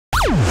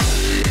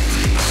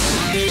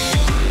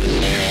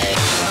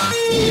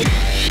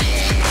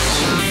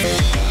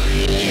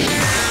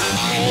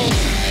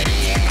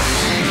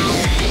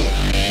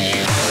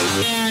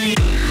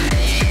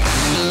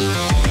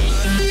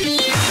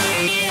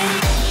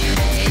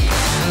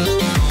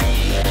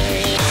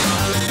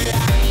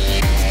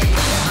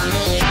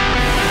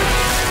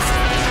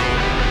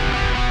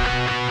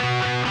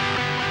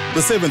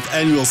The 7th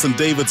annual St.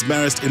 David's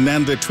Marist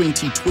Inanda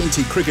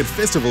 2020 Cricket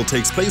Festival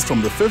takes place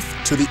from the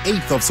 5th to the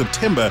 8th of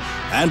September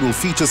and will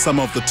feature some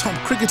of the top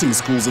cricketing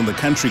schools in the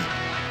country.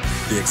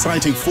 The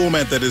exciting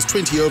format that is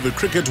 20-over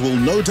cricket will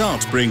no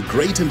doubt bring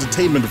great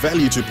entertainment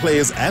value to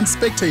players and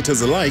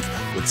spectators alike,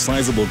 with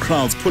sizable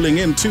crowds pulling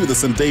into the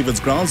St. David's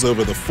grounds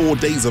over the 4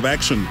 days of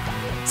action.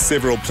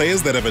 Several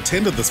players that have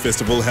attended this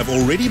festival have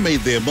already made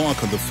their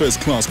mark on the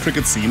first-class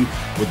cricket scene,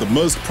 with the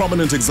most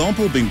prominent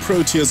example being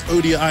Proteas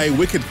ODI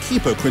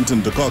wicket-keeper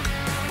Quinton de Kock.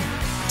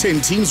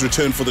 10 teams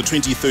returned for the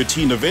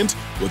 2013 event,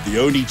 with the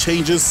only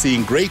changes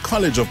seeing Grey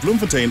College of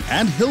Bloemfontein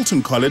and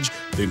Hilton College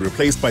being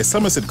replaced by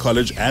Somerset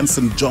College and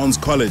St. John's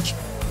College.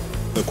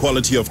 The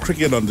quality of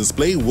cricket on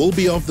display will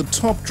be of the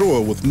top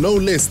drawer, with no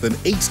less than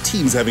 8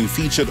 teams having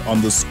featured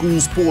on the School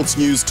Sports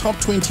News Top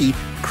 20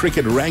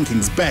 cricket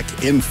rankings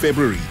back in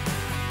February.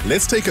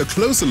 Let's take a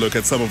closer look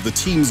at some of the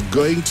teams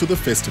going to the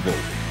festival.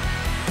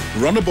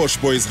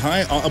 Rondebosch Boys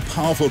High are a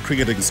powerful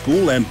cricketing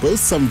school and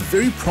boast some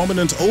very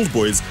prominent old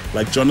boys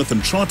like Jonathan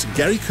Trott,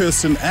 Gary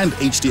Kirsten and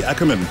H.D.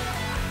 Ackerman.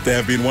 They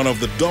have been one of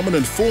the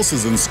dominant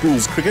forces in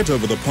schools cricket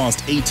over the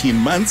past 18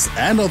 months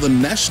and are the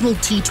national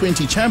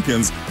T20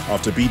 champions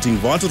after beating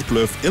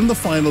Waterkloof in the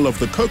final of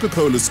the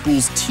Coca-Cola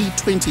Schools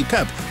T20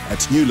 Cup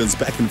at Newlands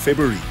back in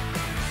February.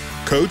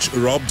 Coach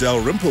Rob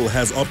Dalrymple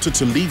has opted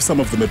to leave some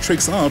of the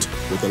matrics out,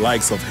 with the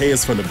likes of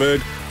Hayes van der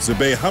Berg,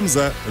 Zubey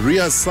Hamza,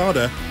 Riaz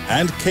Sada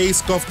and K.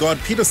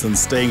 Skofgard Peterson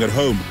staying at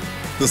home.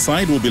 The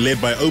side will be led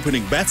by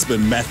opening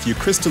batsman Matthew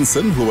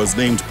Christensen, who was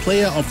named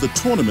player of the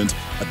tournament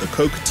at the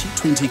Coke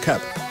T20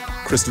 Cup.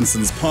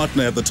 Christensen's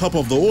partner at the top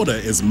of the order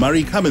is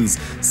Murray Cummins,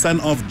 son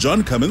of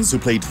John Cummins, who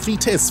played 3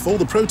 tests for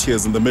the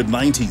Proteas in the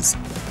mid-90s.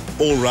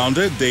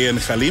 All-rounder Dayan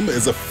Khalim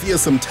is a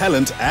fearsome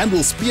talent and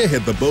will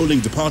spearhead the bowling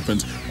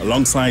department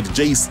alongside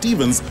Jay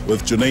Stevens,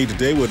 with Junaid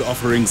Dawood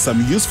offering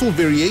some useful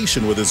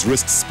variation with his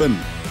wrist spin.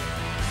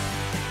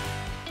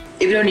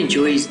 Everyone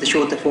enjoys the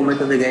shorter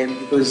format of the game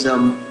because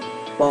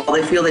well,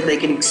 they feel that they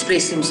can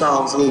express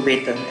themselves a little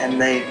better,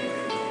 and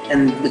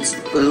it's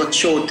a lot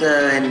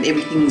shorter and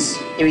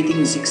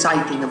everything's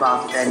exciting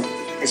about it, and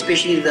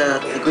especially the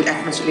good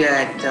atmosphere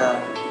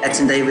at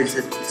St. David's.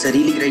 It's a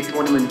really great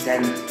tournament,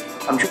 and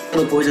I'm sure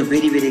the boys are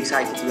very, very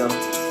excited to go.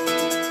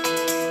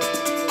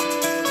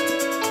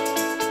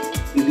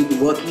 We've been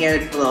working at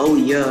it for the whole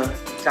year,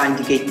 trying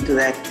to get into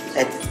that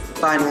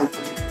final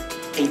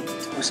 8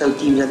 or so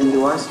teams, I think it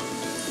was.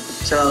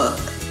 So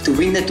to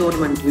win the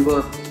tournament, we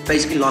were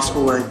basically lost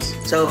for words.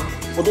 So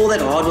with all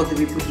that hard work that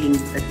we put in,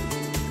 it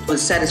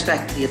was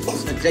satisfactory. It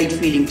was a great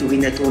feeling to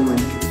win that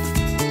tournament.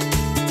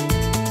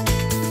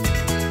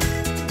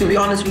 To be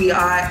honest with you,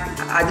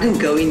 I didn't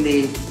go in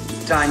there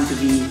trying to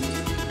be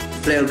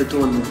player of the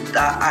tournament.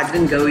 I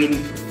didn't go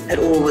in at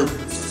all with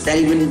that.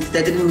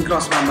 That didn't even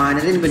cross my mind.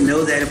 I didn't even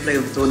know they had a player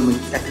of the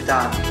tournament at the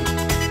time.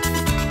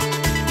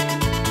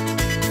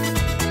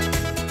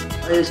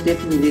 There's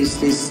definitely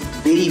this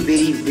very,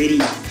 very, very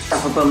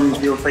tough opponents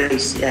we will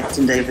face at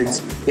St.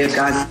 David's. We have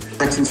guys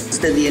like St.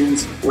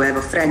 Stithians who have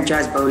a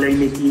franchise bowler in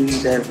their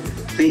teams. They have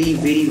very,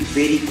 very,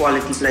 very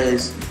quality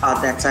players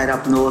out that side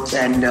up north,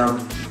 and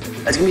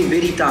it's going to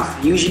be very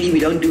tough. Usually we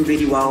don't do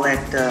very well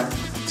at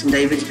St.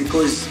 David's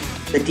because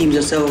the teams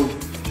are so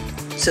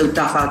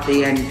tough out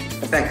there, and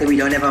the fact that we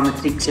don't have our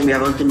matrics and we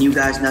have all the new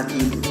guys now.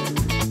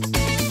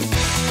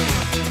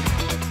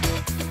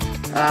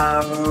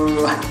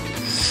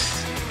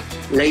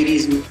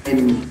 Ladies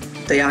and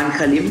Dayan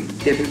Khalim,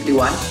 definitely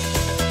one.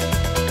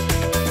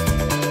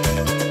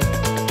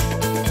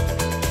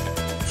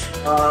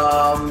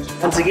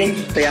 Once again,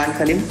 Dayan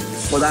Khalim,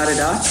 without a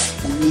doubt,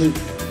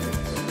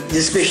 he's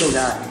a special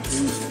guy.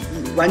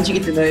 Once you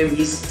get to know him,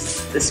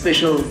 he's a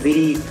special,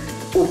 very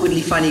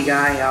awkwardly funny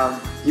guy.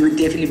 He would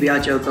definitely be our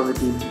joke of a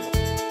team.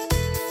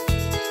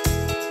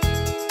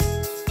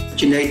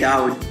 Junaid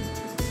Dawood,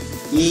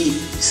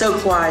 he's so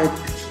quiet,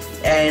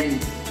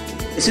 and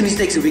as soon as he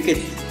takes a wicket,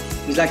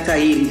 he's like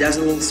Tahir. He does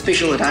a little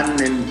special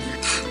run, and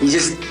he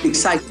just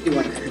excites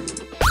everyone.